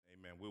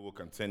And we will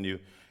continue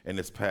in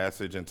this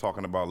passage and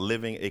talking about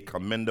living a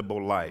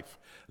commendable life.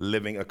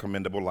 Living a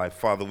commendable life.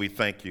 Father, we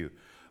thank you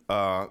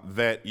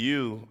that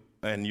you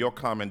and your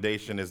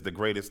commendation is the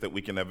greatest that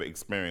we can ever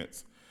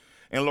experience.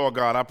 And Lord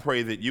God, I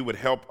pray that you would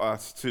help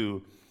us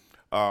to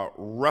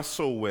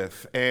wrestle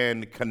with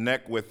and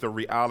connect with the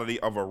reality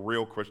of a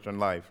real Christian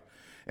life.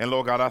 And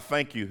Lord God, I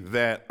thank you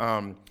that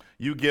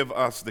you give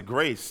us the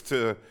grace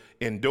to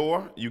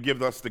endure, you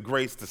give us the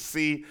grace to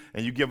see,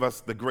 and you give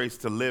us the grace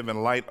to live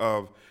in light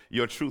of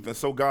your truth. And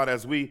so, God,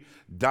 as we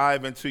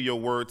dive into your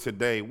word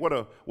today, what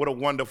a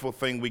wonderful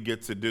thing we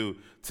get to do,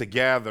 to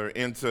gather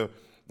into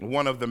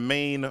one of the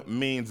main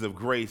means of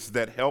grace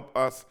that help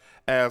us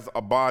as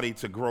a body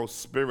to grow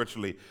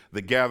spiritually,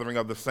 the gathering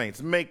of the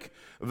saints. Make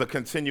the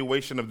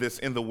continuation of this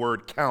in the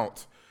word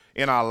count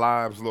in our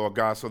lives, Lord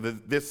God, so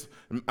that this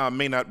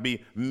may not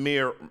be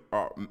mere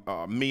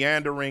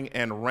meandering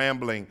and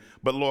rambling,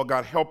 but Lord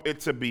God, help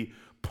it to be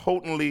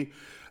potently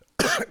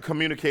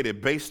communicated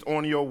based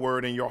on your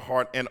word and your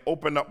heart, and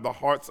open up the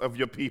hearts of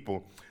your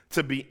people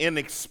to be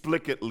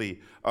inexplicably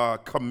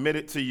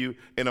committed to you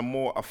in a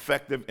more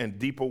effective and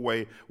deeper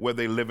way where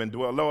they live and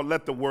dwell. Lord,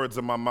 let the words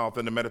of my mouth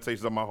and the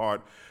meditations of my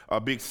heart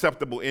be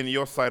acceptable in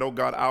your sight, oh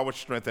God, our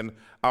strength and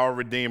our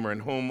Redeemer, in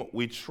whom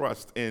we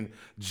trust. In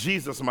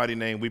Jesus' mighty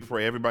name we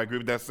pray. Everybody agree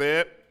with that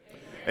said?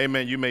 Amen.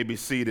 Amen. You may be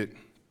seated.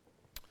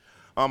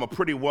 A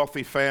pretty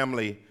wealthy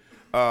family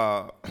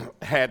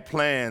had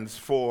plans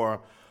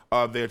for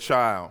their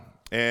child.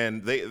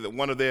 And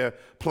one of their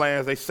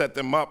plans, they set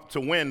them up to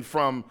win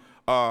from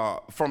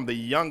the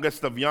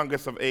youngest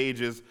of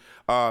ages.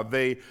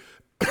 They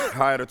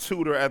hired a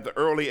tutor at the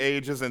early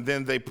ages, and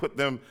then they put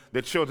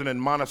their children in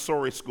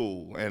Montessori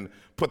school and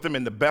put them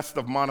in the best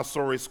of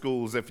Montessori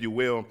schools, if you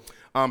will,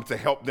 to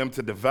help them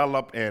to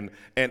develop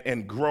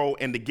and grow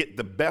and to get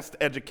the best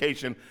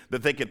education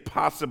that they could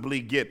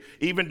possibly get.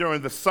 Even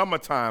during the summer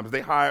times,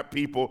 they hired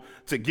people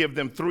to give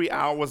them 3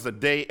 hours a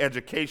day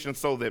education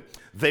so that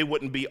they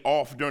wouldn't be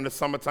off during the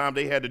summertime.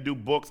 They had to do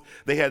books.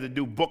 They had to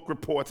do book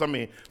reports. I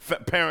mean,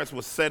 parents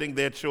were setting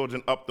their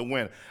children up to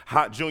win.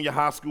 Junior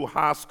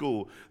high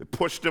school,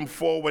 pushed them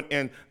forward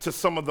into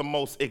some of the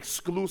most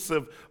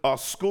exclusive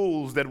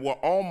schools that were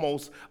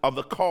almost of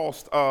the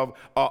cost of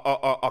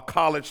a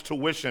college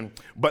tuition.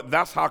 But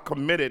that's how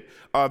committed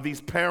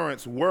these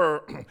parents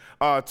were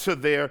to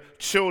their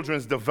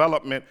children's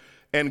development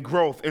and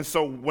growth. And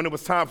so when it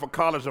was time for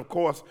college, of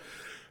course,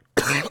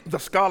 the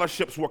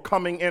scholarships were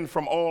coming in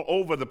from all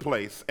over the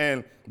place.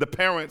 And the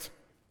parents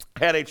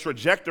had a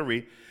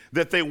trajectory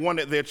that they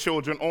wanted their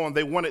children on.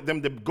 They wanted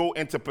them to go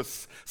into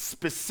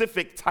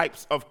specific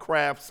types of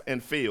crafts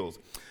and fields.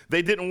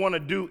 They didn't want to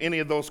do any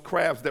of those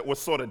crafts that were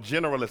sort of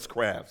generalist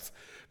crafts,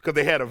 because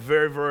they had a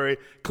very, very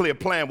clear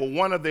plan. Well,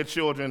 one of their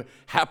children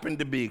happened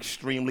to be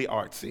extremely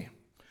artsy.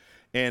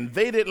 And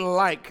they didn't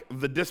like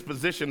the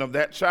disposition of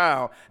that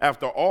child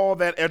after all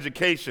that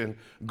education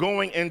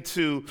going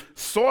into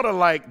sort of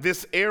like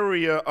this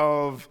area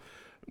of,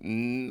 I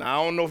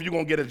don't know if you're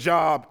going to get a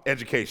job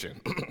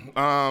education.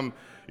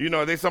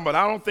 They said, but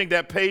I don't think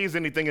that pays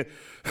anything.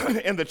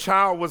 And the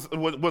child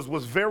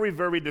was very,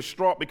 very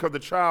distraught, because the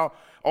child,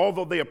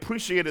 although they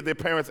appreciated their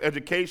parents'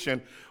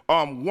 education,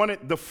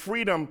 wanted the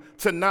freedom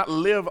to not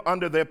live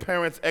under their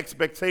parents'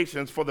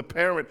 expectations, for the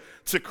parent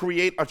to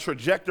create a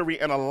trajectory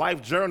and a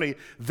life journey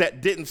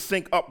that didn't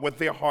sync up with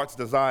their heart's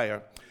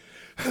desire.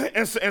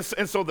 And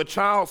so the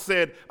child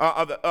said,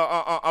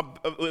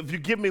 if you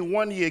give me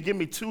 1 year, give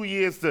me 2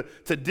 years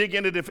to dig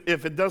in it.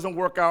 If it doesn't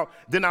work out,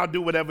 then I'll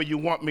do whatever you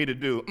want me to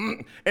do.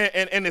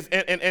 And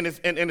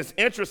it's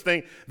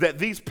interesting that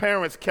these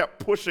parents kept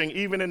pushing,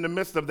 even in the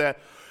midst of that,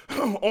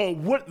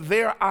 on what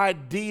their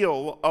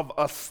ideal of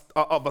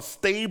a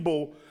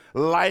stable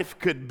life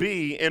could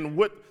be. And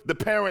what the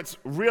parents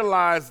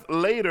realized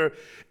later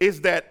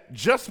is that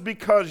just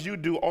because you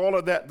do all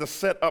of that to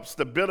set up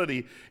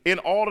stability in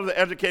all of the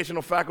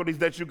educational faculties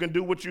that you can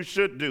do what you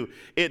should do,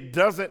 it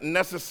doesn't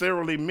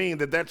necessarily mean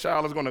that that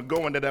child is going to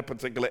go into that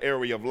particular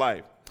area of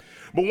life.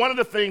 But one of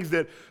the things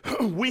that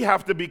we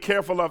have to be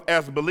careful of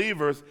as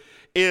believers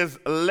is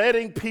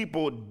letting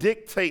people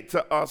dictate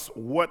to us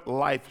what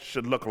life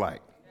should look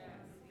like.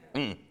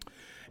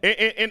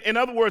 In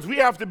other words, we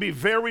have to be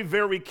very,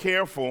 very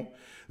careful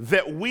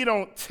that we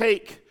don't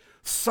take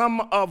some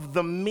of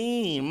the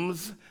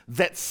memes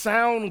that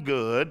sound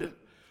good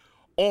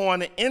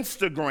on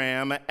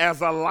Instagram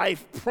as a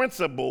life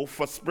principle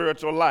for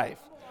spiritual life.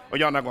 Oh,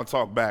 y'all not going to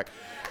talk back.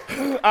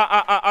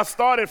 I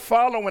started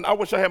following, I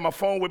wish I had my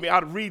phone with me,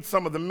 I'd read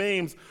some of the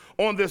memes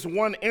on this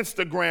one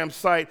Instagram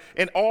site,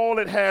 and all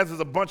it has is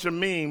a bunch of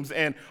memes,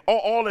 and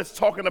all it's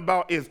talking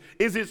about is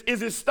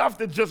it stuff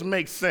that just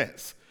makes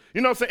sense. You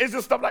know what I'm saying? It's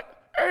just stuff like,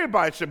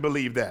 everybody should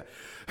believe that.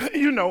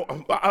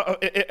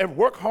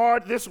 Work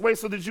hard this way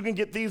so that you can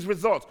get these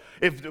results.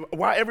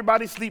 While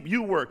everybody sleep,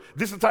 you work.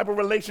 This is the type of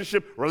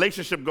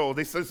relationship goals.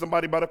 They say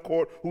somebody by the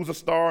court who's a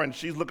star and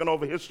she's looking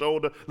over his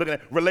shoulder, looking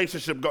at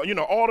relationship goals.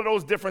 All of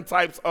those different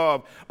types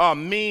of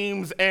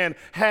memes and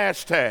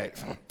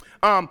hashtags.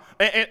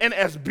 And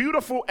as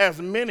beautiful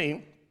as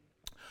many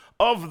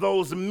of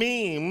those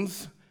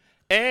memes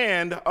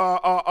and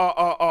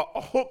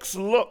Hook's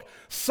look,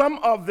 some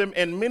of them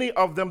and many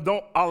of them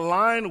don't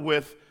align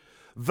with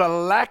the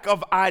lack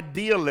of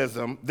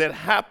idealism that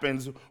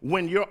happens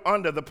when you're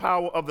under the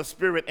power of the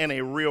Spirit in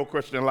a real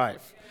Christian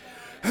life.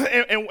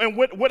 And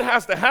what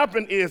has to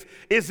happen is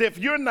if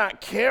you're not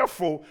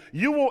careful,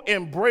 you will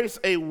embrace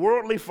a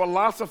worldly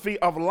philosophy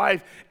of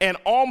life and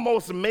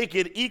almost make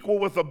it equal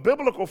with a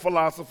biblical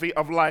philosophy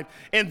of life.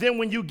 And then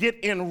when you get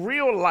in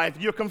real life,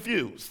 you're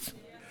confused.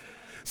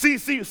 See,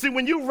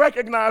 when you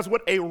recognize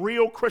what a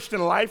real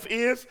Christian life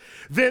is,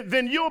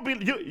 then you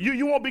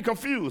won't be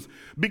confused,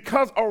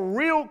 because a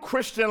real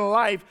Christian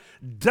life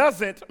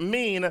doesn't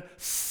mean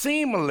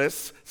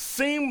seamless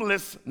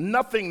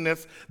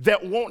nothingness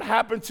that won't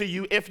happen to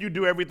you if you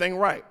do everything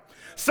right.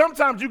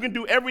 Sometimes you can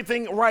do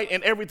everything right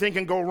and everything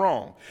can go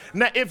wrong.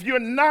 Now, if you're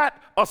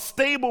not a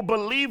stable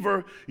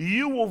believer,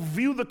 you will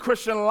view the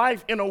Christian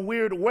life in a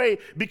weird way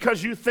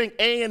because you think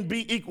A and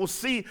B equals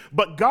C,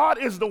 but God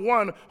is the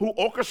one who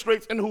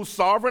orchestrates and who's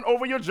sovereign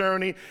over your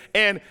journey,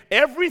 and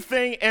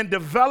everything and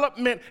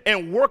development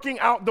and working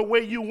out the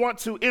way you want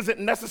to isn't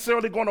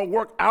necessarily going to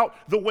work out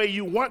the way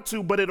you want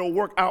to, but it'll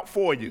work out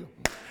for you.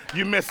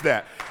 You missed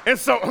that. And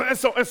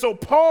so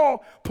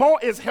Paul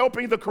is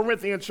helping the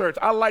Corinthian church.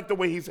 I like the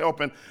way he's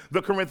helping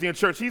the Corinthian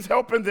church. He's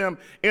helping them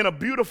in a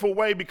beautiful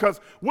way,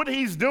 because what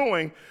he's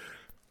doing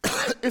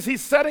is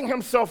he's setting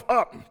himself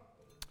up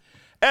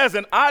as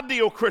an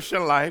ideal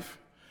Christian life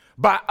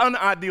by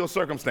unideal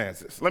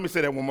circumstances. Let me say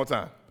that one more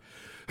time.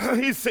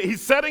 He's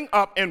setting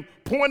up and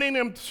pointing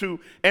them to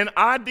an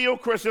ideal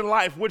Christian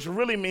life, which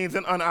really means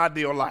an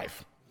unideal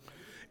life.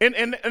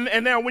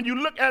 And now when you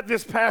look at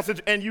this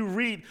passage and you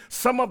read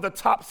some of the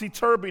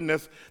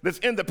topsy-turviness that's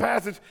in the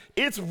passage,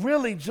 it's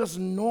really just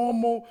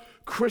normal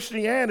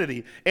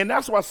Christianity. And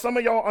that's why some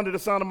of y'all, under the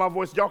sound of my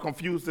voice, y'all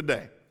confused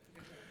today.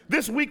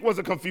 This week was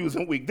a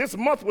confusing week. This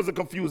month was a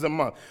confusing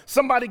month.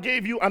 Somebody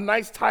gave you a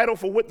nice title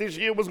for what this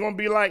year was going to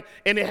be like,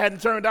 and it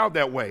hadn't turned out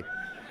that way.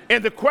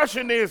 And the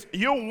question is,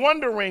 you're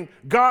wondering,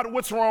 God,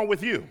 what's wrong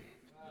with you?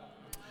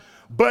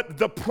 But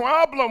the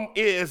problem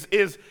is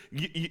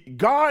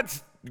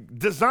God's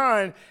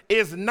design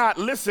is not,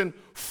 listen,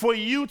 for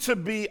him to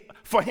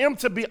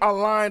be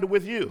aligned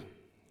with you.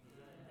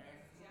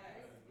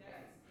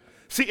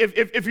 See,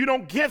 if you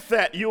don't get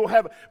that, you'll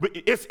have,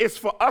 it's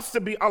for us to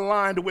be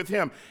aligned with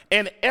him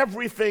and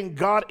everything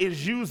God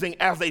is using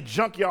as a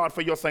junkyard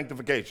for your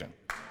sanctification.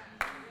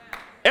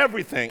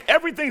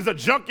 Everything's a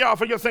junkyard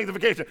for your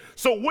sanctification.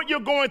 So what you're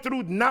going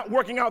through, not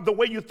working out the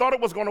way you thought it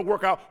was going to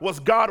work out, was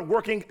God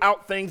working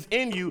out things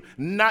in you,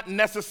 not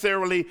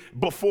necessarily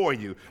before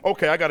you.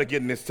 Okay, I got to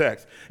get in this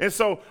text. And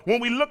so when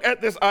we look at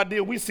this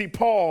idea, we see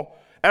Paul,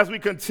 as we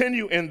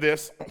continue in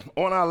this,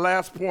 on our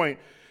last point,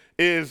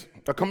 is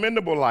a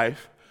commendable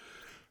life.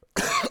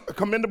 A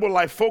commendable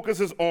life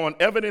focuses on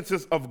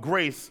evidences of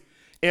grace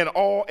in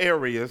all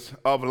areas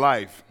of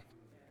life.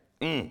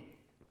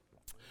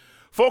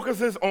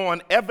 Focuses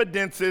on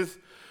evidences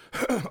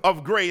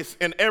of grace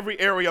in every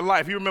area of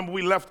life. You remember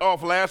we left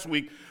off last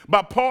week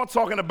by Paul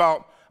talking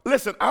about,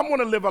 listen, I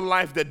want to live a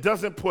life that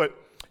doesn't put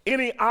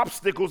any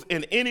obstacles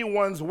in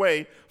anyone's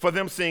way for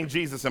them seeing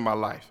Jesus in my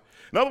life.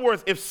 In other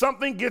words, if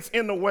something gets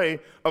in the way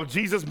of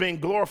Jesus being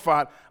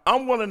glorified,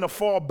 I'm willing to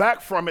fall back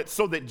from it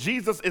so that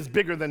Jesus is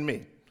bigger than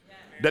me.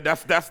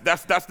 That's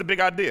the big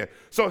idea.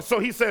 So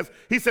he says,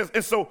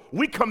 and so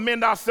we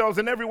commend ourselves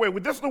in every way.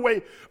 This is the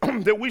way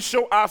that we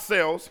show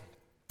ourselves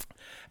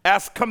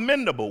as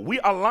commendable.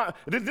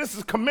 This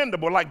is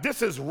commendable. Like,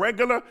 this is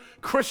regular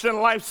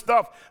Christian life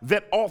stuff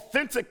that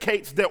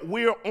authenticates that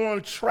we're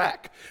on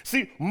track.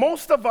 See,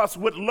 most of us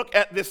would look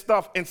at this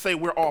stuff and say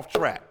we're off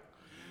track.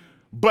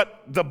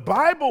 But the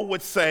Bible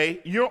would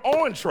say you're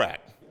on track.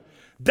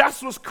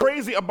 That's what's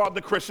crazy about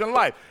the Christian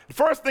life. The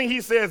first thing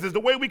he says is the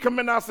way we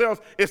commend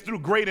ourselves is through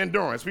great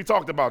endurance. We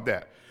talked about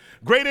that.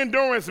 Great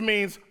endurance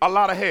means a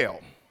lot of hell.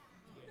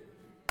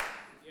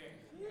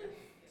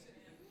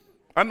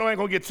 I know I ain't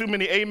going to get too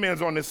many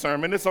amens on this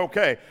sermon. It's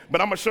okay. But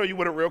I'm going to show you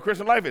what a real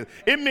Christian life is.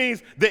 It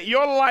means that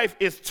your life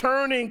is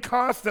turning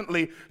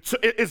constantly.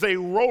 It is a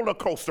roller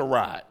coaster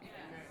ride.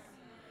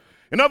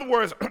 In other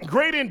words,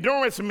 great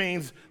endurance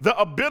means the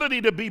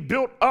ability to be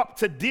built up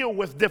to deal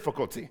with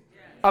difficulty.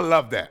 I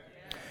love that.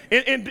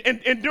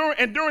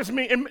 Endurance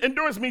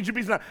means you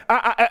be.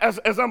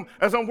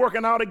 As I'm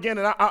working out again,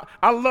 and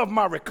I love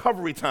my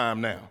recovery time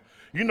now.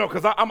 You know,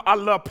 because I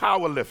love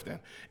powerlifting.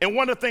 And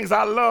one of the things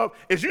I love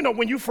is, you know,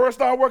 when you first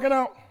start working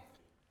out,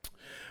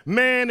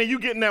 man, and you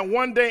get in that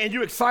one day and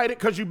you excited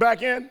because you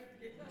back in,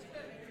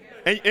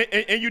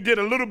 and you did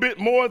a little bit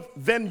more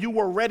than you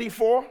were ready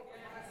for.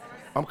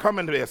 I'm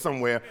coming to there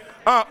somewhere.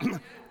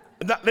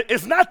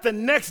 It's not the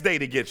next day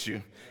that gets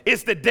you.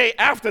 It's the day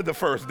after the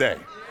first day.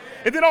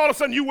 And then all of a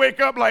sudden you wake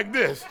up like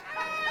this.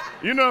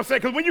 You know what I'm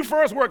saying? Because when you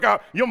first work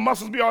out, your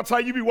muscles be all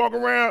tight. You be walking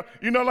around,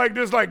 you know, like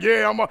this, like,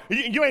 yeah,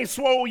 you ain't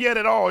swole yet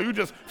at all. You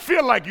just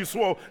feel like you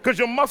swole because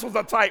your muscles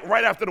are tight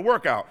right after the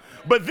workout.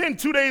 But then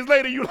 2 days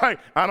later, you like,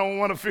 I don't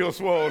want to feel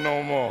swole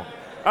no more.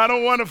 I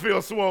don't want to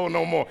feel swole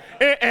no more.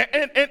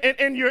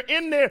 And you're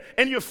in there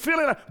and you're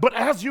feeling it. But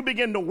as you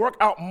begin to work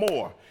out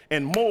more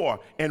and more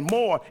and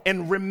more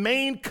and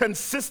remain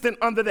consistent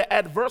under the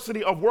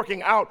adversity of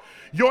working out,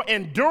 your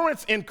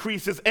endurance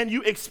increases and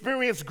you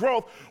experience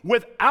growth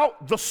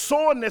without the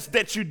soreness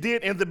that you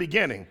did in the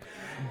beginning.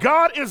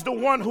 God is the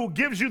one who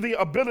gives you the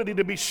ability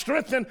to be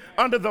strengthened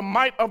under the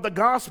might of the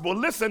gospel.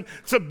 Listen,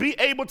 to be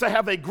able to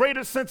have a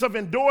greater sense of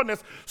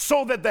endurance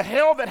so that the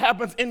hell that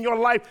happens in your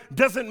life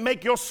doesn't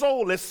make your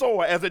soul as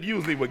sore as it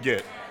usually would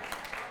get.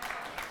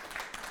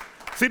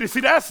 See,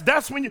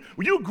 that's when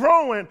you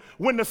growing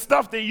when the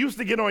stuff that used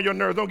to get on your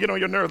nerves don't get on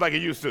your nerves like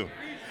it used to.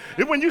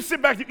 And when you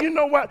sit back, you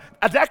know what?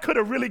 That could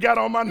have really got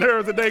on my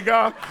nerves today,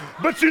 God.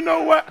 But you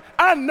know what?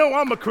 I know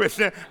I'm a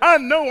Christian. I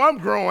know I'm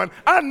growing.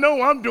 I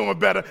know I'm doing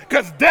better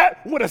because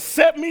that would have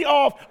set me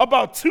off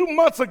about 2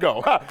 months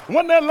ago.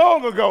 Wasn't that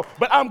long ago,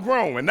 but I'm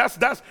growing.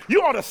 That's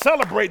you ought to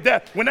celebrate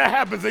that when that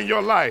happens in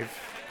your life.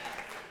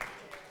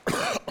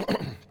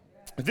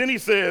 Then he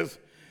says,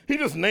 he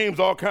just names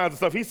all kinds of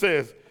stuff. He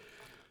says,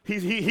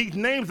 he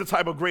names the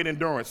type of great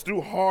endurance through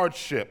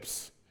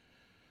hardships,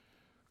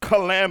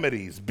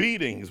 calamities,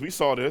 beatings, we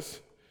saw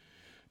this,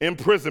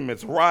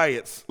 imprisonments,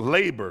 riots,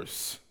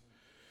 labors,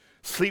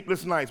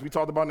 sleepless nights. We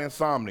talked about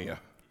insomnia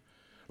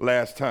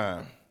last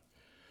time,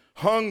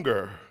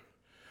 hunger.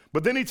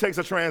 But then he takes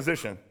a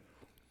transition.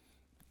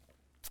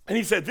 And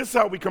he said, this is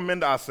how we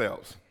commend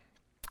ourselves.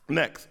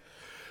 Next,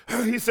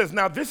 he says,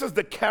 now this is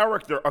the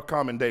character of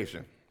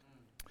commendation.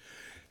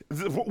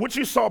 What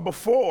you saw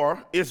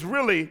before is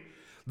really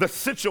the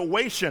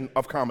situation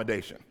of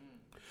commendation.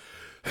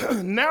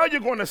 Now you're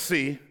going to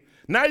see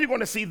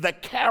the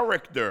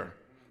character.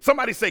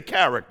 Somebody say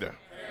character.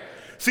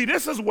 See,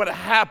 this is what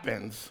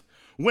happens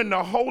when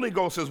the Holy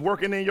Ghost is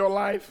working in your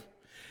life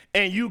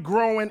and you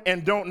growing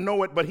and don't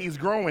know it, but he's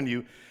growing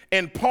you.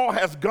 And Paul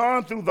has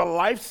gone through the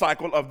life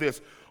cycle of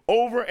this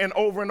over and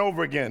over and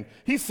over again.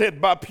 He said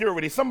by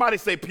purity. Somebody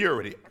say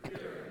purity.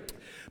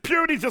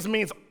 Purity just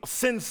means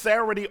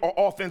sincerity or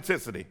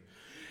authenticity.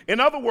 In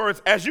other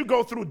words, as you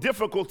go through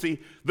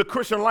difficulty, the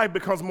Christian life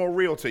becomes more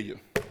real to you.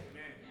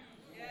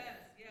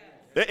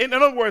 In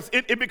other words,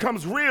 it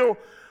becomes real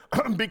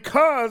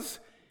because,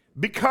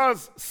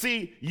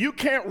 see, you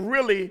can't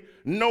really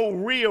know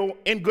real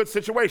in good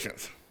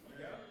situations.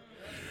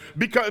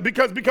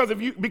 Because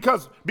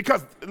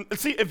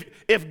see,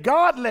 if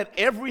God let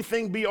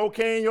everything be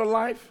okay in your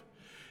life,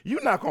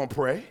 you're not gonna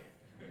pray.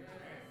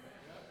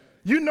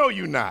 You know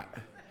you're not.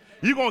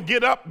 You're gonna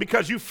get up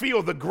because you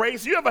feel the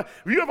grace. You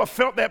ever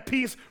felt that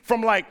peace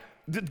from like,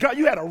 God,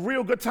 you had a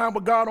real good time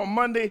with God on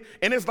Monday,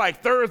 and it's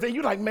like Thursday.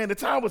 You're like, man, the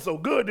time was so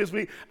good this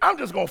week. I'm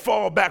just gonna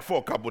fall back for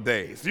a couple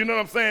days. You know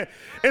what I'm saying?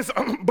 And so,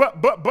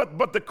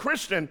 but the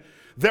Christian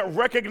that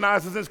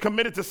recognizes and is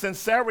committed to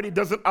sincerity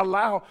doesn't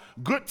allow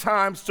good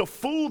times to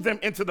fool them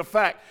into the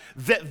fact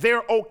that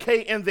they're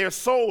okay in their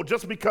soul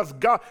just because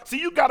God. See,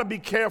 you got to be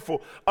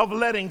careful of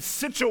letting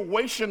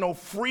situational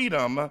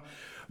freedom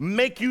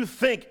make you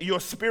think you're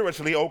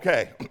spiritually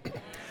okay.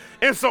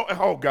 And so,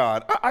 oh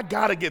God, I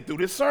got to get through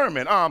this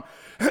sermon.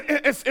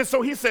 And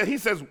so he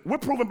says, we're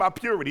proven by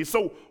purity.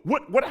 So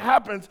what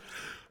happens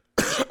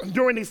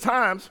during these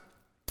times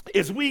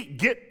is we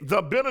get the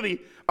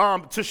ability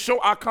to show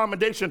our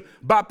commendation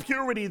by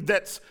purity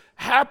that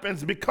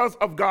happens because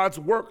of God's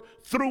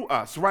work through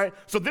us, right?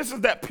 So this is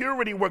that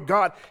purity where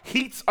God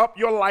heats up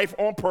your life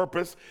on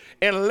purpose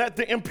and let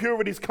the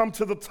impurities come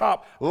to the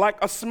top like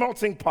a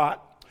smelting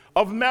pot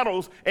of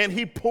metals, and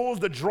he pulls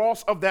the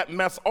dross of that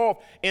mess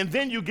off, and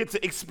then you get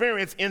to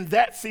experience in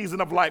that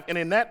season of life and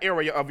in that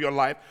area of your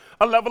life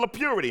a level of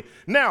purity.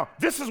 Now,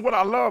 this is what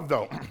I love,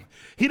 though.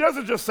 He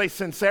doesn't just say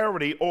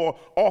sincerity or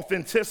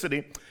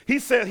authenticity. He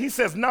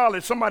says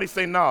knowledge. Somebody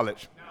say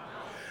knowledge.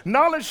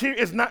 Knowledge here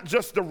is not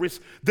just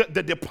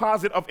the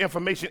deposit of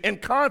information. In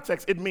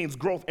context, it means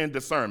growth and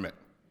discernment.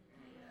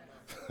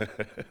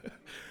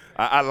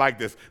 I like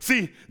this.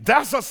 See,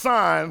 that's a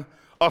sign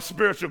of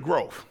spiritual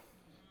growth.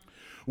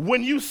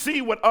 When you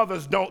see what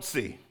others don't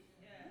see.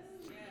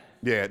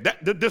 Yeah,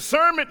 the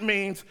discernment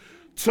means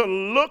to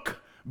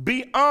look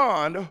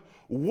beyond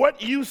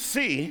what you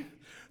see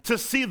to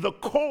see the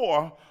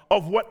core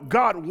of what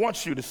God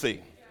wants you to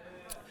see.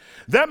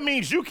 That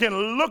means you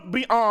can look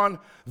beyond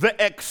the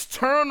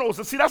externals.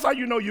 And see, that's how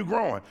you know you're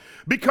growing.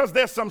 Because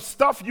there's some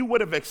stuff you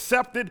would have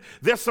accepted.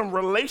 There's some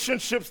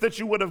relationships that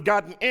you would have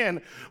gotten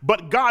in.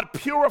 But God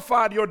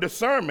purified your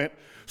discernment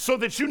so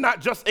that you're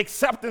not just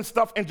accepting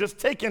stuff and just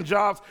taking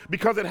jobs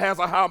because it has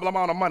a high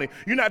amount of money.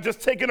 You're not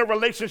just taking a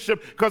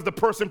relationship because the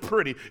person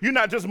pretty. You're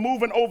not just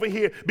moving over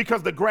here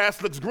because the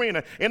grass looks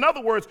greener. In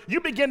other words,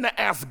 you begin to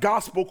ask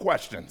gospel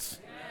questions.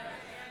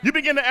 You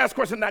begin to ask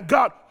questions. Now,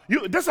 God,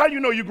 this is how you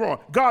know you're growing.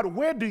 God,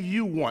 where do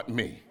you want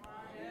me?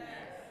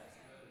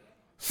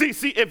 See,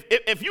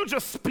 if you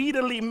just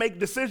speedily make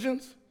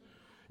decisions,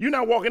 you're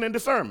not walking in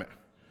discernment.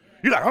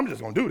 You're like, I'm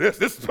just going to do this.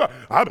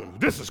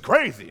 This is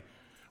crazy.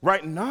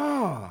 Right?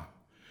 Nah.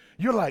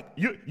 You're like,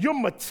 you're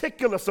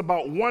meticulous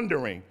about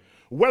wondering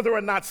whether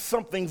or not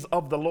something's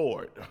of the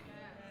Lord.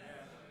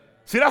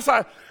 See, that's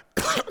how,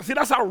 see,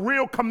 that's how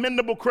real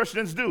commendable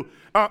Christians do.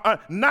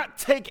 Not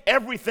take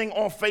everything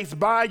on face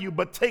value,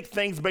 but take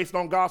things based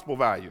on gospel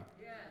value.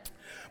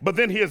 But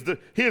then here's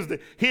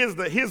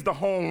the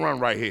home run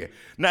right here.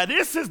 Now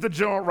this is the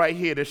joint right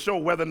here to show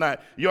whether or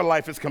not your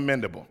life is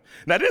commendable.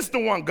 Now this is the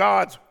one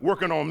God's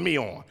working on me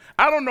on.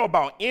 I don't know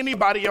about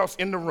anybody else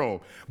in the room,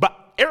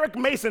 but Eric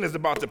Mason is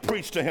about to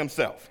preach to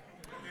himself.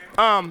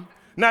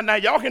 Now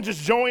y'all can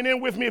just join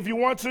in with me if you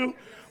want to,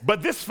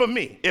 but this for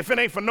me, if it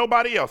ain't for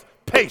nobody else,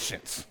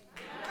 patience.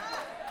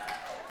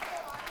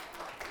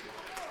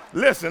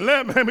 Listen,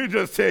 let me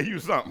just tell you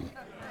something.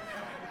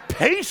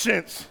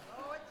 Patience,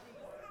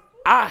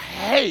 I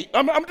hate.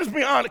 I'm just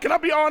being honest. Can I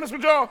be honest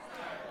with y'all?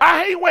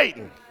 I hate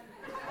waiting.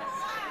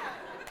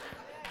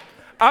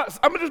 I'm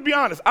going to just be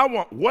honest. I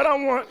want what I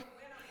want,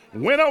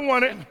 when I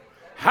want it,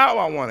 how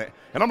I want it.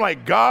 And I'm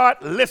like, God,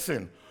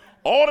 listen,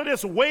 all of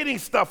this waiting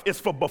stuff is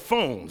for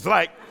buffoons.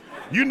 Like,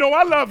 you know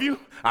I love you.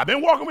 I've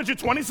been walking with you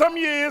 20-some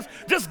years.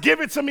 Just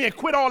give it to me and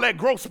quit all that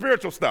gross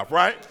spiritual stuff,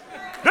 right?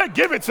 Just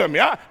give it to me.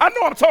 I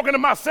know I'm talking to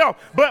myself,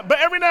 but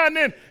every now and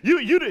then,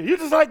 you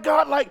just like,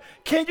 God, like,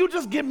 can you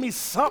just give me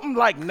something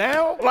like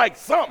now? Like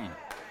something.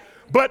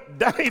 But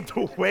that ain't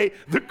the way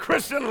the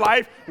Christian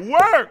life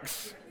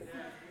works.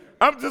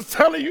 I'm just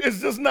telling you,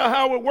 it's just not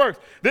how it works.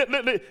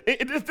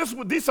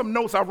 These some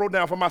notes I wrote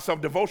down for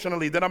myself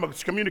devotionally that I'm going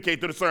to communicate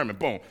through the sermon.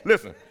 Boom.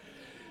 Listen.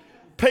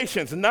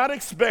 Patience, not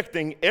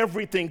expecting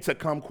everything to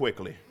come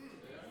quickly.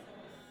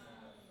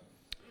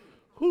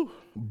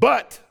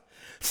 But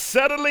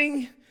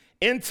settling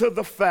into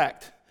the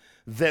fact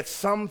that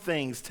some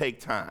things take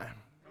time.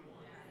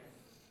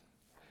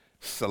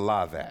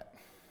 Salah that.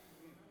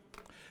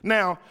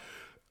 Now,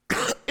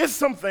 it's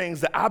some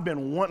things that I've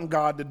been wanting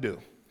God to do.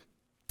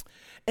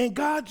 And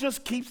God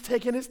just keeps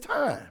taking his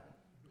time.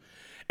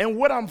 And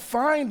what I'm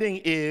finding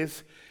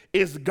is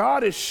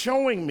God is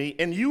showing me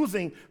and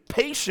using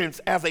patience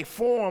as a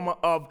form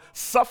of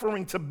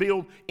suffering to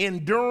build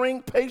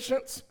enduring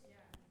patience.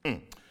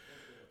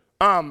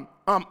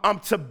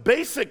 To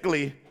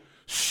basically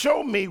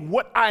show me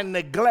what I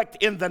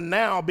neglect in the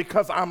now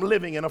because I'm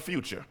living in a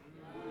future.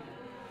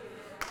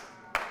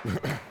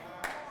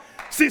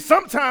 See,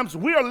 sometimes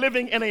we are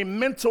living in a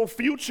mental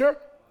future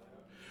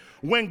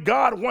when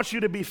God wants you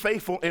to be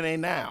faithful in a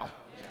now.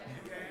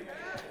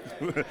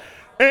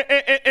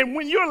 And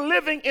when you're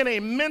living in a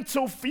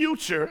mental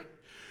future,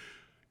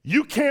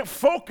 you can't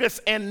focus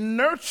and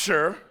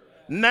nurture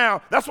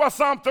now. That's why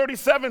Psalm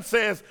 37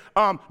 says,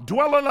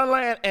 dwell in the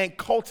land and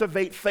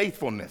cultivate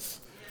faithfulness.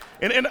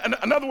 In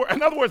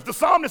other words, the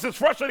psalmist is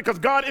frustrated because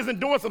God isn't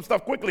doing some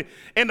stuff quickly.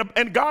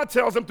 And God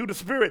tells him through the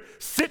Spirit,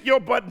 sit your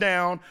butt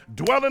down,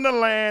 dwell in the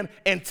land,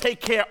 and take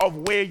care of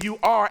where you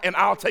are, and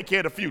I'll take care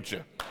of the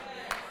future.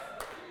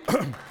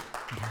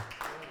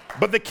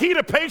 But the key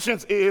to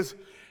patience is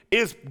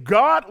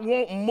God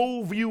won't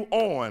move you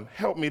on,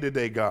 help me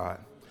today, God,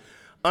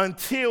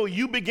 until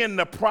you begin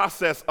the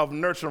process of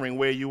nurturing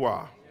where you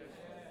are.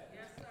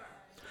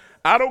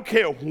 I don't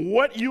care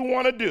what you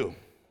want to do.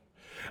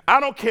 I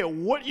don't care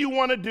what you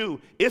want to do.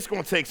 It's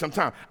going to take some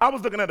time. I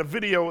was looking at a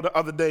video the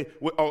other day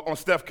on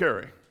Steph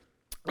Curry.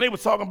 And they were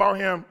talking about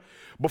him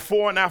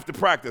before and after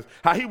practice,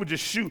 how he would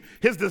just shoot.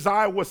 His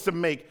desire was to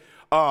make,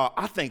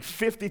 I think,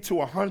 50 to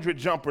 100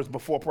 jumpers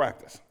before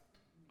practice.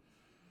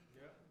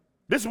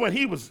 This is when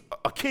he was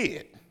a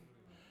kid.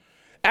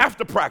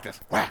 After practice,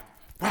 whack,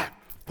 whack,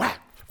 whack,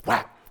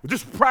 whack,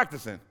 just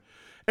practicing.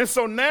 And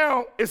so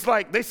now it's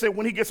like they say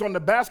when he gets on the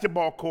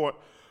basketball court,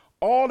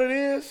 all it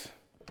is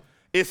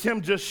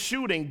him just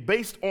shooting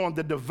based on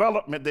the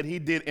development that he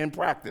did in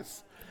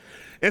practice.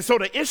 And so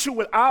the issue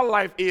with our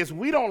life is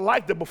we don't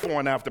like the before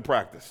and after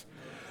practice.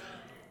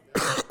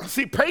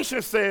 See,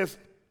 patience says,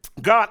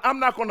 God, I'm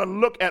not going to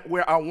look at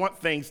where I want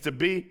things to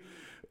be.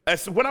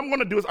 So what I'm going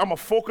to do is I'm going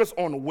to focus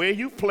on where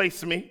you've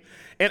placed me.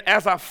 And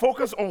as I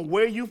focus on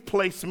where you've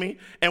placed me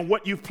and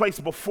what you've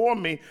placed before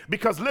me,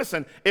 because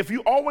listen, if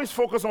you always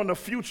focus on the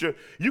future,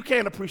 you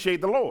can't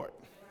appreciate the Lord.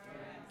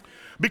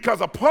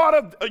 Because a part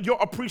of your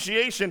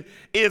appreciation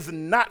is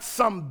not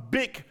some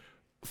big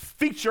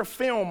feature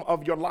film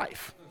of your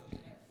life.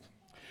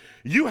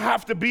 You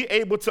have to be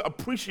able to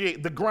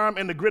appreciate the grime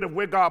and the grit of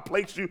where God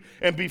placed you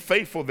and be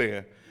faithful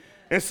there.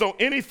 And so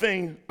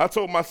I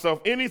told myself,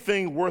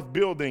 anything worth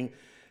building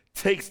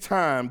takes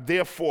time.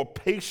 Therefore,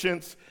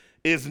 patience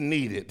is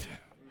needed.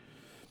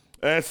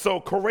 And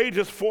so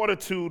courageous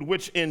fortitude,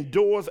 which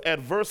endures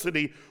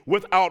adversity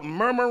without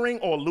murmuring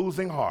or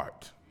losing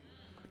heart.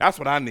 That's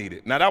what I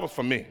needed. Now, that was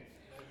for me.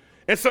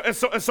 And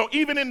so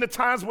even in the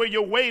times where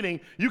you're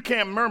waiting, you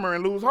can't murmur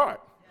and lose heart.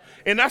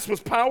 And that's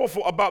what's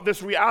powerful about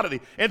this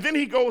reality. And then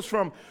he goes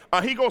from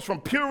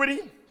purity,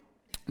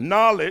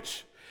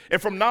 knowledge,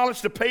 and from knowledge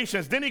to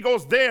patience. Then he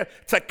goes there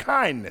to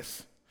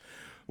kindness.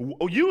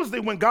 Usually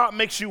when God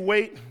makes you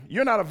wait,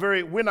 we're not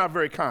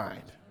very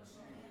kind.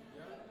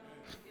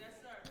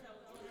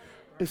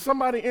 Is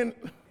somebody in?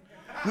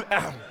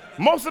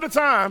 Most of the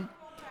time,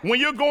 when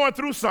you're going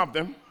through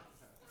something,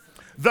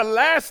 the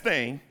last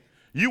thing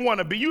you want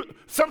to be,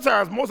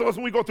 sometimes most of us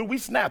when we go through, we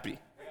snappy.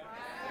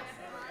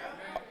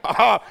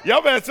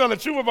 Y'all better tell the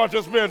truth about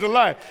your spiritual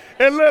life.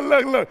 And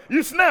look,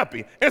 you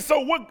snappy. And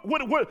so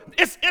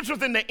it's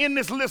interesting that in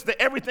this list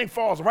that everything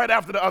falls right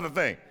after the other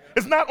thing.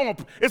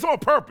 It's on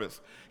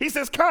purpose. He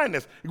says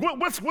kindness.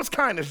 What's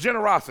kindness?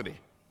 Generosity.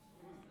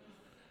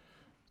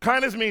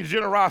 Kindness means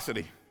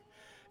generosity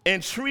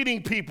and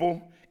treating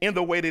people in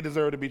the way they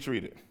deserve to be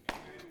treated.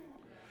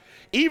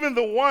 Even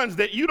the ones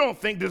that you don't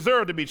think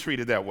deserve to be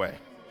treated that way.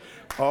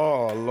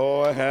 Oh,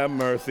 Lord, have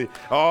mercy.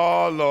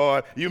 Oh,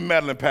 Lord, you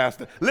meddling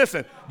pastor.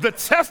 Listen, the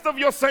test of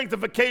your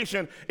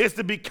sanctification is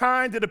to be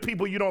kind to the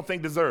people you don't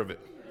think deserve it.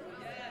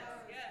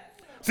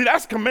 See,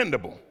 that's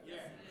commendable.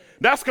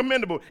 That's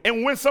commendable.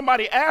 And when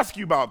somebody asks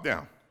you about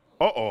them,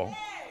 oh,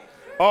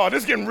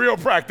 this is getting real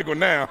practical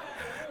now.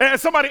 And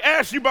somebody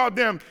asks you about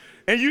them,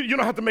 and you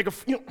don't have to make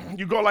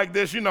you go like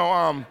this,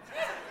 like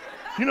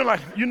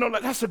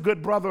that's a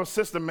good brother or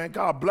sister, man.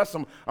 God bless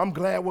them. I'm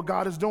glad what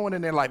God is doing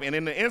in their life. And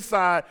in the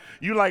inside,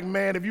 you like,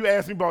 man, if you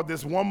ask me about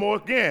this one more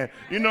again,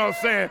 you know what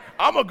I'm saying?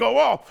 I'm going to go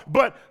off.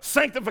 But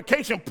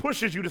sanctification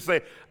pushes you to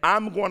say,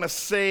 I'm going to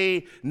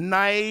say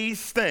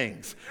nice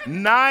things,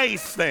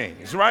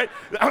 right?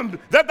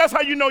 That's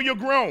how you know you're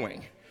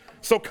growing.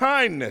 So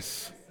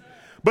kindness.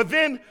 But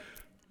then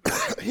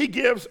he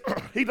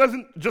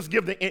doesn't just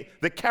give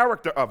the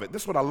character of it.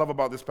 This is what I love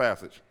about this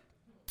passage.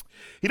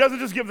 He doesn't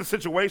just give the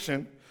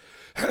situation.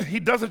 He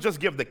doesn't just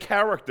give the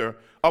character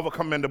of a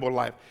commendable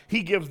life.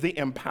 He gives the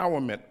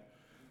empowerment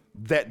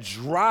that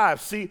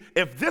drives. See,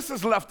 if this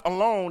is left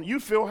alone,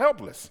 you feel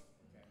helpless.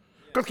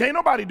 Because can't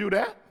nobody do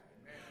that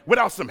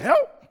without some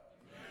help.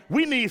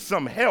 We need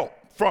some help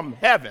from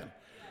heaven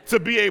to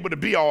be able to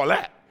be all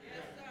that.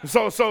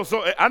 So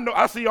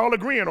I see y'all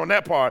agreeing on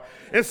that part.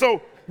 And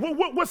so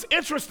what's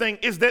interesting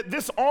is that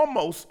this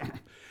almost...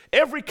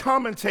 Every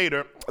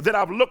commentator that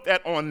I've looked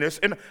at on this,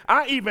 and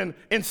I even,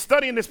 in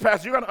studying this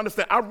passage, you got to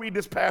understand, I read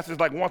this passage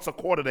like once a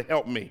quarter to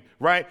help me,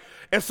 right?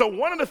 And so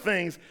one of the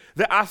things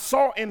that I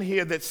saw in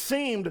here that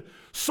seemed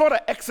sort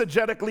of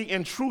exegetically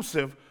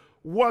intrusive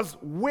was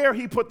where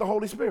he put the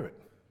Holy Spirit.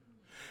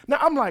 Now,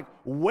 I'm like,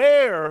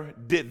 where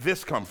did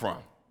this come from?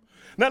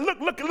 Now,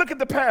 look at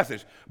the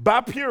passage. By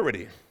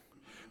purity,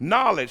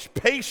 knowledge,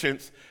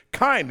 patience,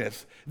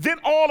 kindness. Then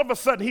all of a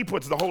sudden, he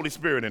puts the Holy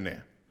Spirit in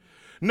there.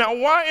 Now,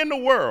 why in the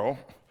world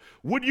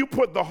would you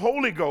put the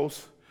Holy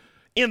Ghost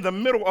in the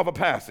middle of a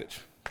passage?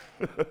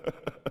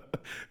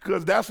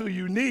 Because that's who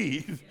you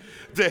need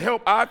to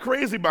help our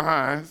crazy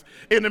behinds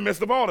in the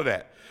midst of all of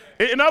that.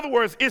 In other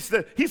words,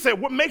 he said,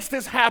 what makes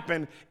this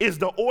happen is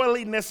the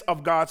oiliness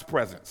of God's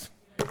presence.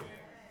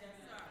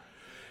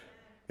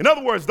 In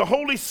other words, the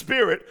Holy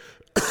Spirit,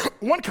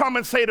 one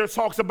commentator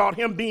talks about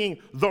him being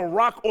the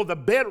rock or the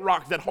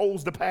bedrock that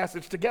holds the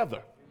passage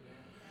together.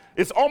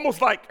 It's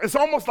almost like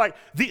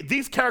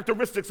these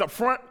characteristics up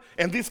front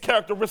and these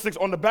characteristics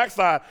on the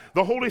backside,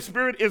 the Holy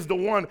Spirit is the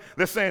one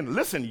that's saying,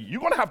 listen, you're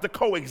going to have to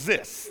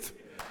coexist.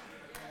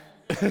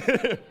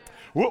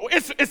 Well,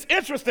 it's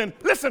interesting.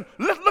 Listen,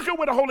 look at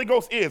where the Holy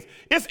Ghost is.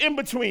 It's in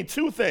between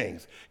two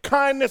things,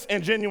 kindness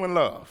and genuine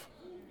love.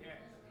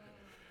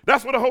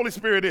 That's what the Holy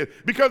Spirit is.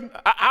 Because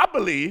I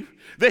believe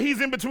that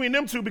he's in between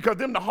them two because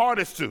them the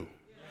hardest to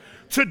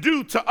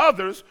do to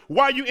others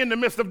while you're in the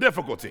midst of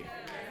difficulty.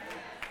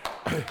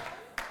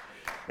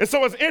 And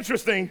so it's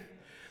interesting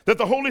that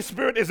the Holy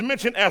Spirit is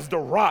mentioned as the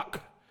rock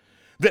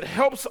that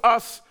helps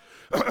us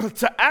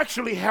to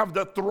actually have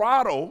the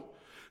throttle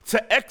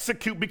to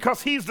execute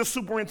because he's the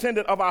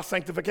superintendent of our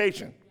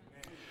sanctification.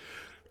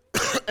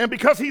 And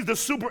because he's the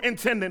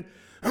superintendent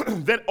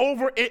that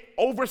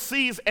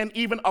oversees and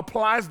even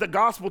applies the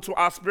gospel to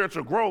our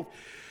spiritual growth,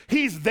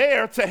 he's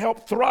there to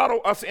help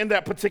throttle us in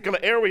that particular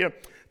area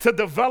to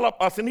develop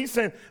us. And he's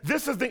saying,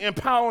 this is the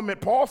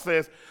empowerment, Paul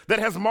says, that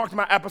has marked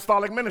my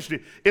apostolic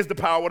ministry, is the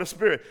power of the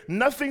Spirit.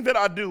 Nothing that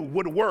I do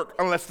would work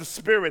unless the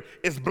Spirit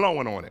is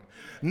blowing on it.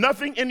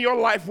 Nothing in your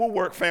life will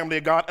work, family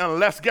of God,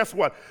 unless, guess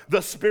what? The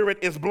Spirit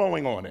is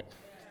blowing on it.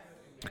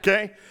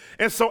 Okay?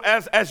 And so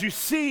as you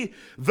see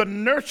the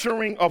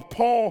nurturing of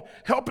Paul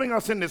helping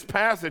us in this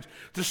passage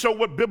to show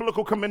what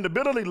biblical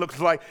commendability looks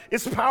like,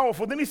 it's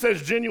powerful. Then he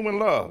says genuine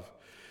love.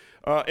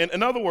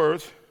 In other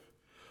words,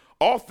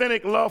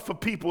 authentic love for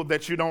people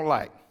that you don't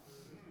like.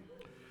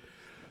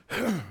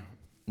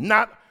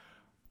 Not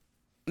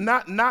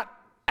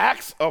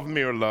acts of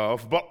mere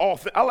love, but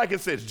I like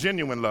it says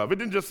genuine love. It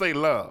didn't just say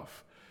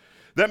love.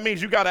 That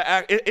means you got to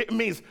act. It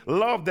means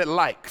love that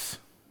likes.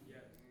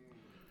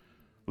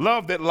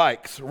 Love that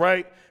likes,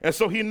 right? And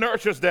so he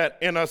nurtures that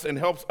in us and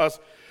helps us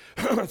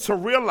to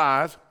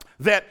realize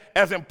that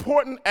as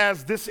important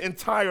as this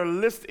entire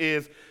list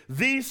is,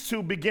 these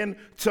two begin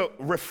to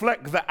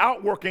reflect the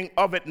outworking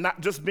of it,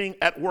 not just being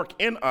at work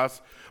in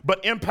us,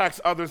 but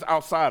impacts others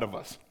outside of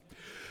us.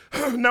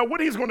 Now, what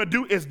he's going to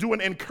do is do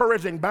an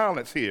encouraging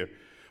balance here,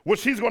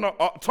 which he's going to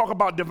talk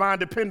about divine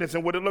dependence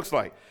and what it looks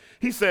like.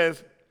 He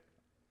says,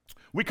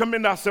 we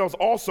commend ourselves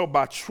also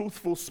by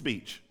truthful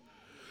speech.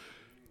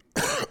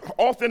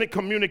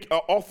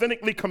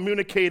 Authentically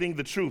communicating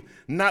the truth,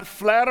 not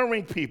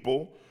flattering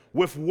people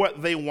with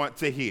what they want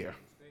to hear.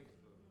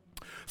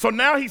 So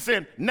now he's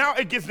saying, now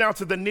it gets down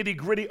to the nitty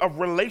gritty of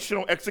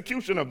relational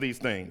execution of these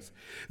things.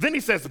 Then he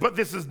says, but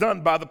this is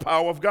done by the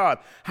power of God.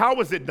 How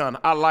is it done?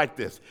 I like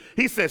this.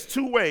 He says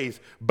 2 ways: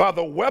 by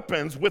the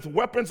weapons, with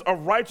weapons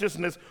of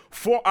righteousness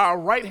for our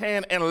right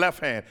hand and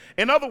left hand.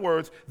 In other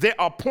words, there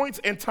are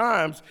points and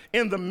times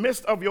in the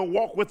midst of your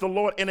walk with the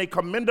Lord in a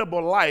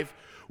commendable life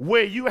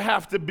where you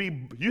have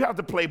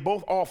to play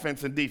both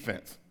offense and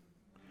defense.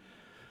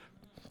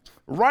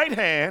 Right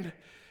hand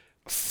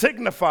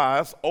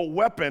signifies a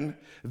weapon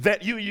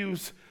that you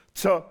use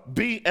to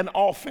be an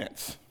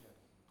offense.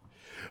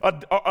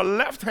 A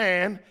left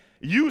hand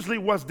usually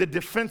was the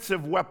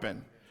defensive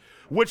weapon,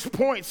 which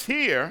points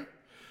here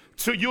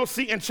to, you'll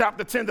see in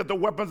chapter 10 that the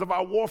weapons of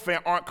our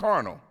warfare aren't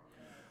carnal,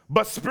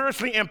 but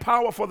spiritually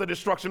empowered for the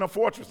destruction of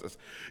fortresses.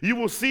 You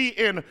will see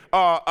in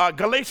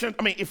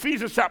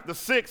Ephesians chapter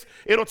 6,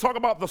 it'll talk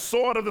about the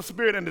sword of the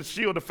Spirit and the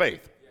shield of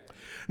faith.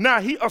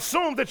 Now, he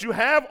assumed that you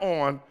have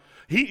on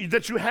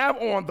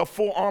the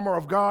full armor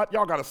of God.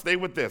 Y'all got to stay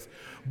with this.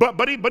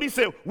 But he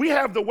said, we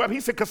have the weapon. He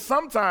said, because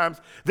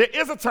sometimes there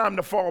is a time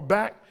to fall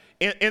back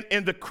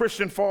in the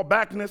Christian fall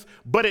backness,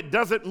 but it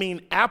doesn't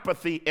mean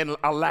apathy and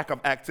a lack of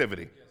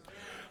activity.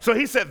 So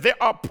he said,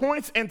 there are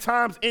points and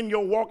times in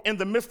your walk in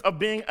the midst of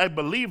being a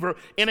believer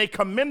in a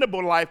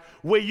commendable life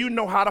where you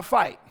know how to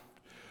fight.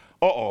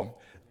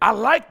 I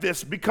like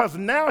this because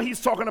now he's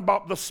talking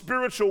about the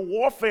spiritual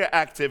warfare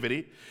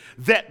activity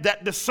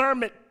that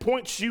discernment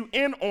points you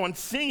in on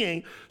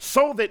seeing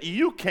so that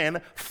you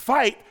can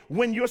fight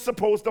when you're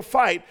supposed to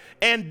fight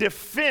and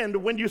defend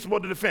when you're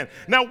supposed to defend.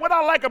 Now, what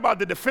I like about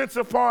the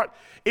defensive part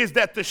is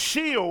that the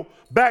shield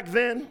back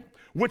then,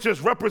 which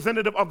is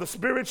representative of the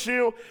spirit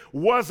shield,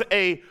 was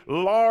a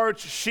large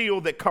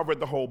shield that covered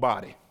the whole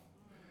body,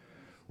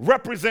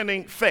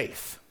 representing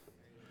faith.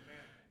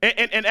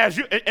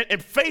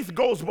 And faith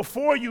goes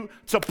before you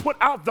to put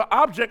out the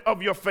object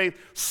of your faith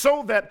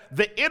so that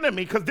the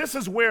enemy, because this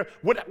is where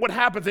what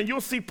happens, and you'll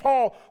see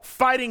Paul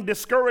fighting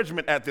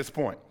discouragement at this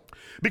point.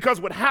 Because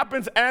what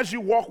happens as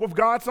you walk with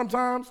God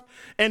sometimes,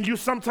 and you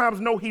sometimes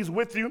know he's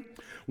with you,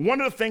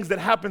 one of the things that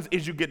happens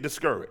is you get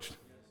discouraged.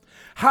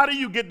 How do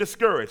you get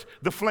discouraged?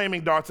 The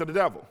flaming darts of the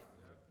devil.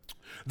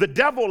 The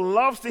devil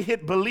loves to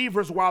hit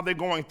believers while they're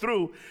going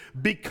through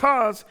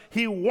because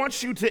he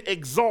wants you to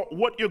exalt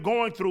what you're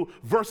going through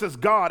versus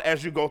God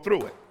as you go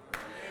through it.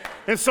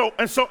 And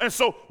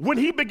so when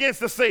he begins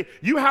to say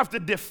you have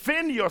to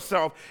defend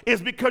yourself, is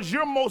because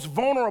you're most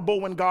vulnerable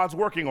when God's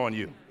working on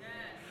you.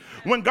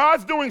 When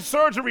God's doing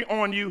surgery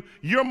on you,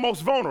 you're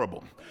most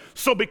vulnerable.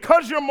 So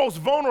because you're most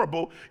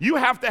vulnerable, you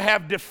have to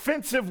have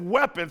defensive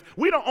weapons.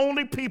 We're the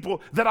only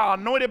people that are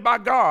anointed by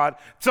God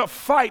to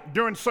fight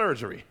during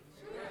surgery.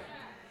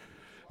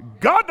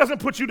 God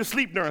doesn't put you to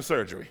sleep during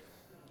surgery.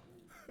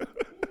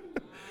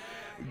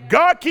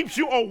 God keeps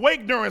you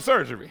awake during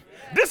surgery.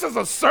 This is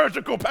a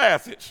surgical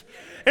passage.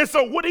 And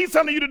so what he's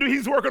telling you to do,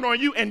 he's working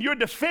on you, and you're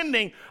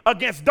defending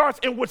against darts.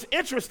 And what's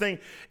interesting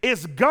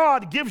is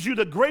God gives you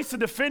the grace to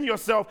defend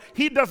yourself.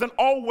 He doesn't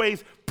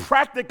always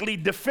practically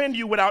defend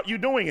you without you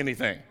doing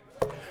anything.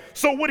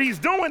 So what he's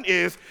doing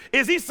is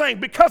he's saying,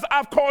 because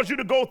I've caused you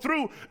to go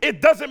through,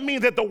 it doesn't mean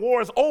that the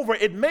war is over.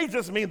 It may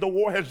just mean the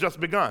war has just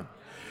begun.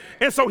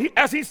 And so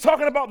as he's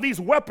talking about these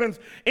weapons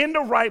in the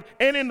right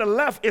and in the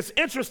left, it's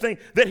interesting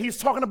that he's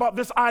talking about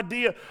this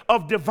idea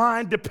of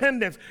divine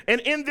dependence.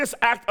 And in this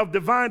act of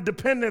divine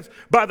dependence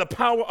by the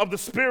power of the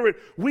Spirit,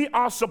 we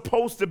are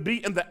supposed to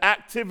be in the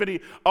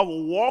activity of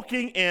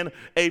walking in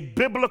a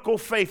biblical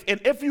faith. And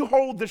if you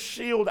hold the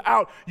shield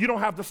out, you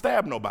don't have to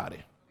stab nobody.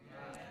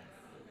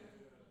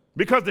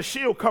 Because the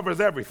shield covers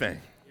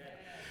everything.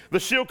 The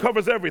shield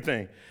covers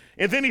everything.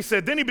 And then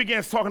he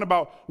begins talking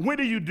about, when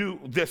do you do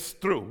this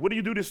through? What do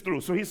you do this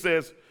through? So he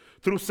says,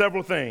 through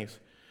several things.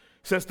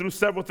 He says through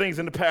several things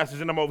in the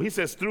passage, and I'm over. He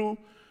says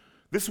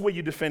this is where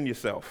you defend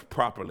yourself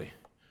properly,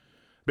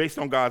 based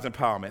on God's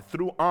empowerment,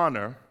 through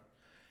honor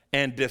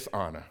and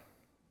dishonor.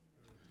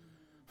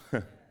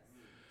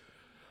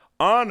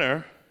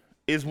 Honor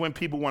is when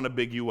people want to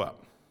big you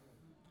up.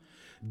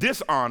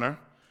 Dishonor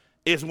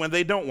is when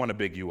they don't want to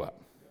big you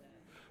up.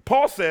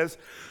 Paul says,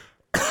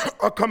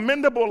 a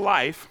commendable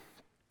life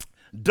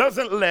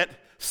doesn't let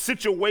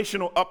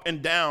situational up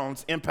and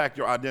downs impact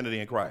your identity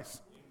in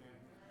Christ.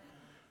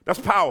 That's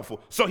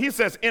powerful. So he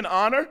says, in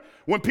honor,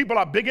 when people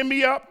are bigging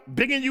you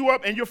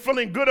up, and you're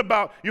feeling good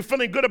about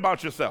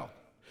yourself.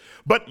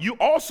 But you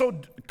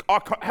also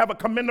have a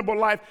commendable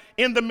life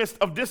in the midst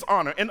of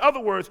dishonor. In other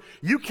words,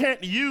 you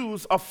can't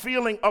use a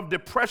feeling of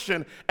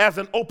depression as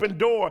an open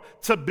door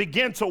to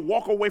begin to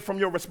walk away from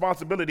your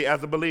responsibility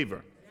as a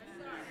believer.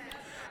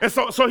 And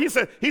so he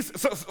said,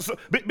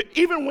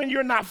 even when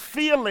you're not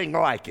feeling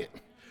like it,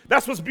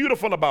 that's what's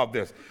beautiful about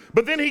this.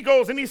 But then he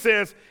goes and he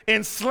says,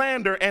 in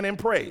slander and in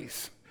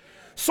praise.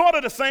 Sort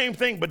of the same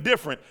thing, but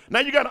different. Now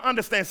you got to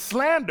understand,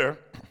 slander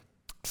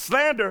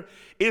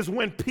is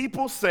when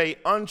people say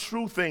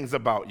untrue things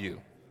about you.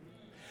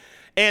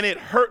 And it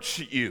hurts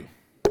you.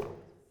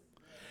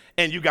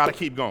 And you got to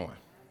keep going.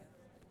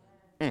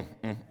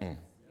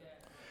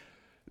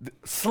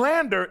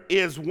 Slander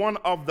is one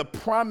of the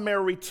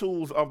primary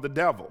tools of the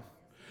devil.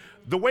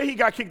 The way he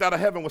got kicked out of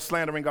heaven was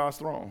slandering God's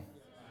throne.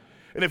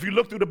 And if you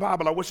look through the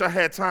Bible, I wish I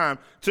had time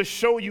to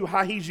show you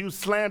how he's used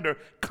slander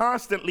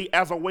constantly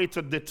as a way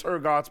to deter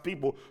God's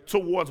people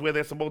towards where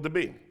they're supposed to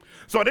be.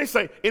 So they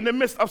say, in the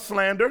midst of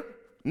slander,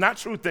 not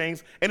true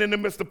things, and in the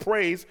midst of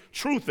praise,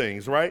 true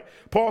things, right?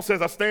 Paul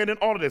says, I stand in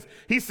all of this.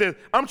 He says,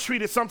 I'm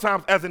treated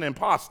sometimes as an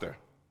imposter.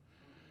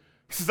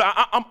 He says,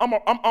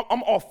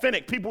 I'm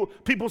authentic.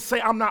 People say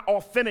I'm not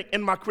authentic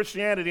in my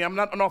Christianity. I'm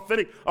not an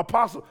authentic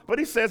apostle. But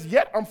he says,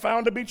 yet I'm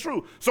found to be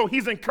true. So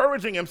he's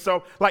encouraging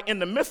himself. Like in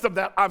the midst of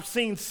that, I've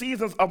seen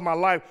seasons of my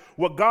life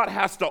where God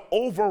has to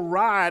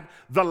override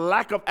the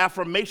lack of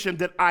affirmation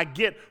that I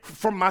get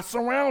from my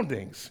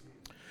surroundings.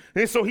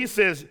 And so he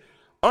says,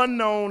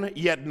 unknown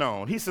yet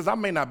known. He says, I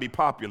may not be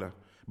popular,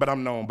 but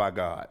I'm known by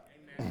God.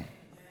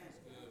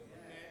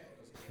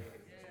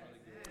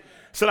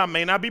 Said, I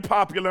may not be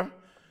popular.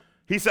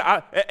 He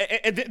said,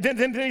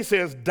 then he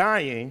says,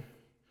 dying,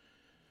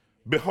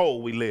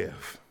 behold, we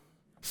live.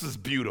 This is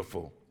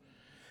beautiful.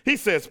 He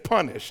says,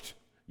 punished,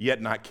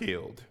 yet not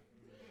killed.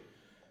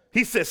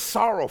 He says,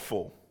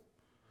 sorrowful,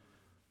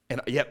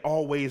 and yet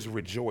always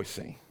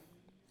rejoicing.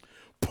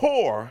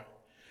 Poor,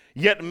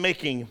 yet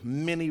making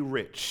many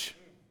rich.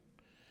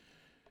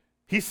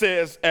 He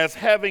says, as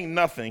having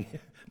nothing,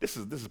 this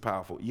is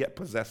powerful, yet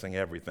possessing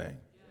everything.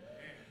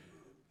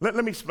 Let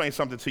me explain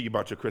something to you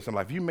about your Christian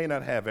life. You may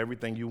not have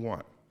everything you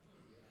want,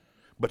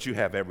 but you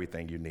have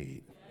everything you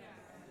need.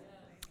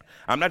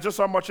 I'm not just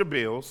talking about your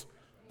bills.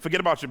 Forget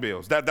about your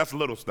bills. That's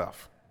little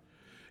stuff.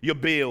 Your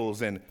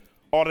bills and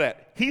all of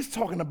that. He's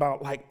talking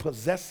about like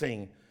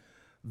possessing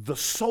the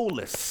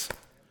solace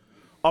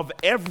of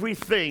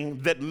everything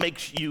that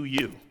makes you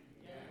you.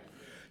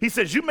 He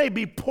says you may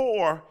be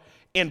poor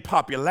in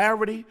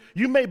popularity,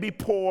 you may be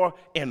poor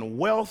in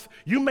wealth,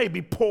 you may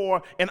be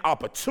poor in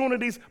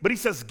opportunities, but he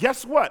says,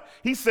 guess what?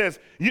 He says,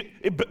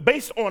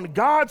 based on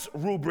God's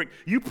rubric,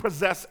 you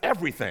possess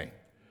everything.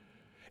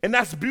 And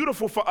that's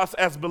beautiful for us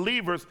as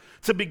believers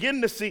to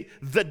begin to see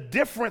the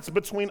difference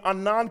between a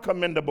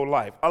non-commendable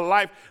life, a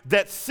life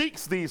that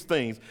seeks these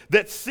things,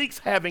 that seeks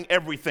having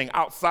everything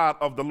outside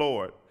of the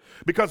Lord.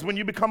 Because when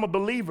you become a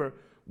believer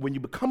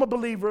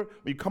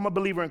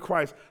in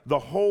Christ, the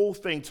whole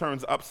thing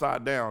turns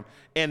upside down.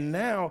 And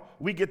now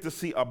we get to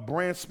see a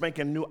brand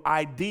spanking new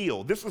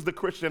ideal. This is the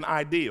Christian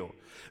ideal,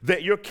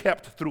 that you're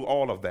kept through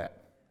all of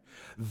that.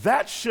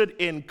 That should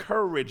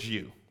encourage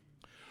you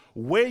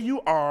where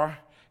you are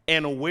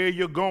and where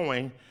you're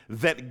going,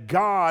 that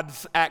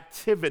God's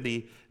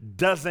activity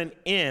doesn't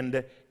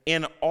end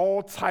in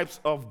all types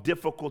of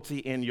difficulty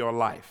in your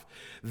life.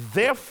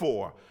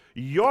 Therefore,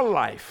 your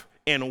life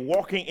and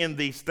walking in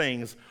these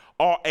things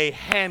are a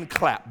hand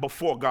clap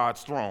before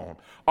God's throne,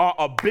 are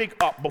a big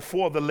up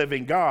before the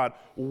living God.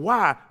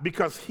 Why?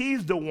 Because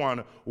he's the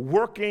one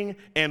working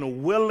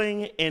and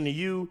willing in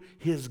you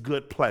his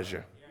good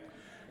pleasure.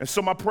 And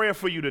so my prayer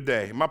for you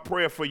today, my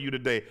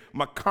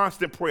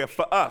constant prayer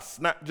for us,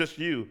 not just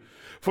you,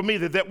 for me,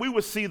 that we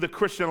would see the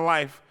Christian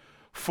life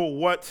for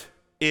what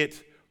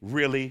it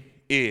really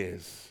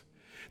is,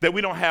 that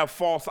we don't have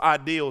false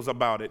ideals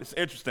about it. It's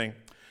interesting.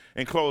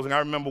 In closing, I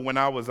remember when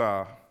I was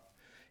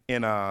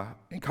in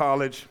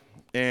college,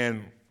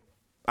 and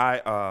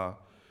I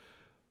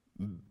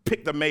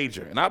picked a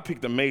major. And I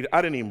picked a major.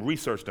 I didn't even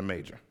research the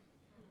major.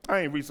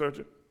 I ain't research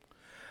it.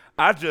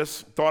 I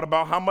just thought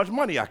about how much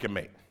money I could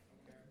make.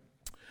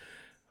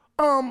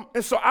 And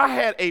so I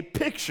had a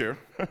picture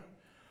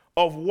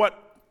of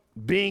what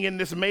being in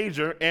this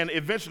major and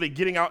eventually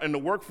getting out in the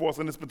workforce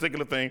in this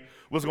particular thing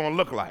was going to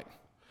look like,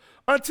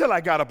 until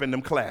I got up in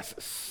them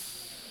classes.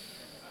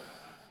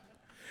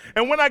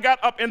 And when I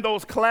got up in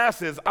those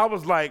classes, I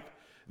was like,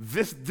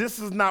 this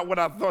is not what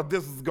I thought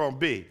this was going to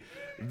be.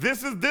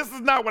 This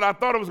is not what I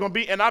thought it was going to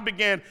be. And I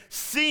began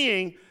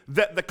seeing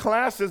that the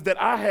classes,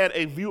 that I had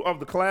a view of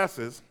the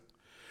classes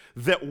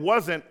that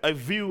wasn't a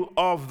view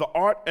of the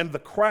art and the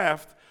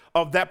craft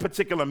of that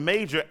particular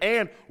major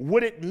and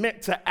what it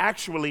meant to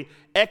actually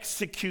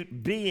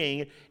execute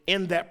being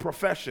in that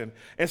profession.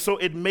 And so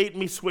it made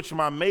me switch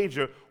my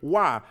major.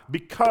 Why?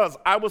 Because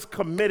I was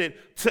committed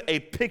to a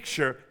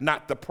picture,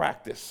 not the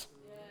practice.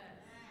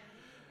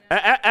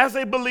 As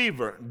a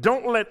believer,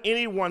 don't let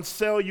anyone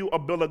sell you a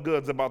bill of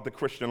goods about the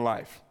Christian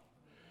life.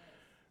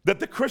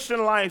 That the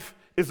Christian life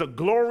is a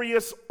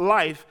glorious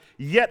life,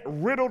 yet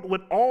riddled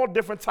with all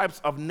different types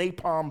of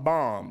napalm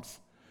bombs.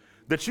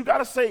 That you got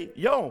to say,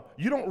 yo,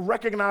 you don't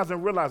recognize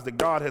and realize that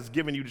God has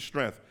given you the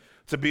strength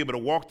to be able to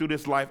walk through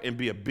this life and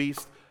be a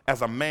beast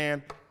as a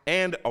man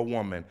and a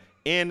woman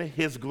in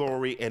his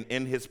glory and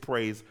in his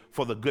praise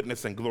for the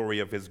goodness and glory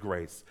of his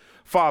grace.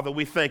 Father,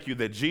 we thank you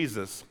that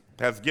Jesus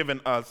has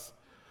given us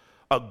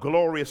a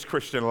glorious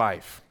Christian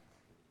life.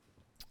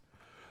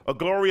 A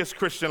glorious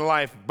Christian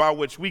life by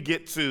which we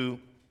get to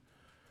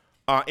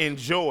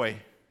enjoy.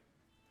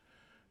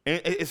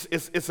 And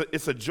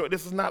it's a joy.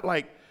 This is not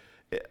like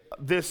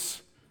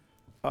this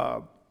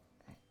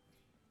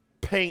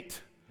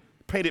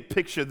painted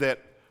picture that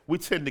we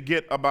tend to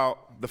get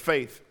about the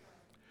faith.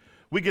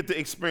 we get to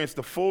experience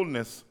the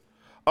fullness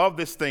of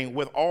this thing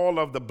with all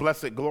of the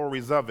blessed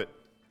glories of it.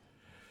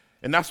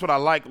 And that's what I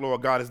like,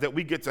 Lord God, is that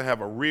we get to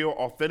have a real,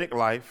 authentic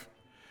life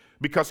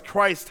because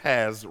Christ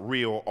has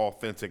real,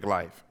 authentic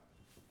life.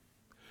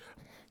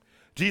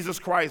 Jesus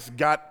Christ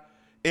got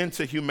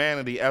into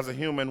humanity as a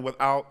human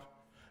without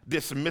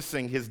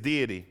dismissing his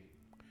deity.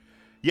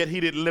 Yet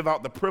he didn't live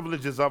out the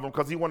privileges of him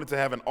because he wanted to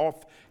have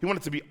he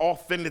wanted to be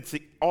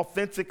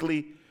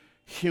authentically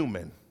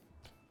human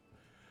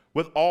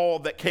with all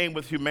that came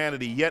with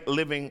humanity, yet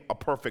living a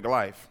perfect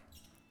life.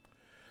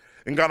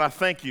 And God, I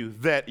thank you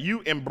that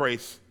you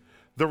embrace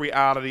the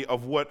reality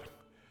of what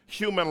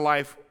human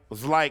life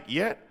was like,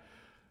 yet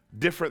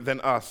different than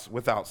us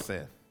without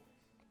sin,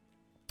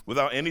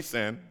 without any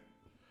sin,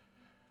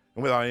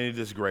 and without any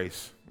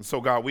disgrace. And so,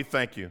 God, we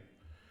thank you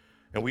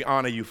and we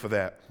honor you for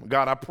that.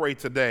 God, I pray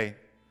today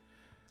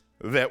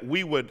that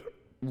we would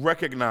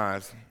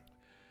recognize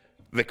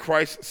that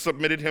Christ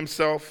submitted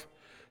himself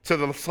to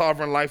the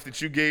sovereign life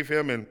that you gave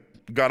him. And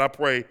God, I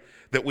pray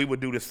that we would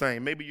do the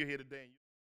same. Maybe you're here today.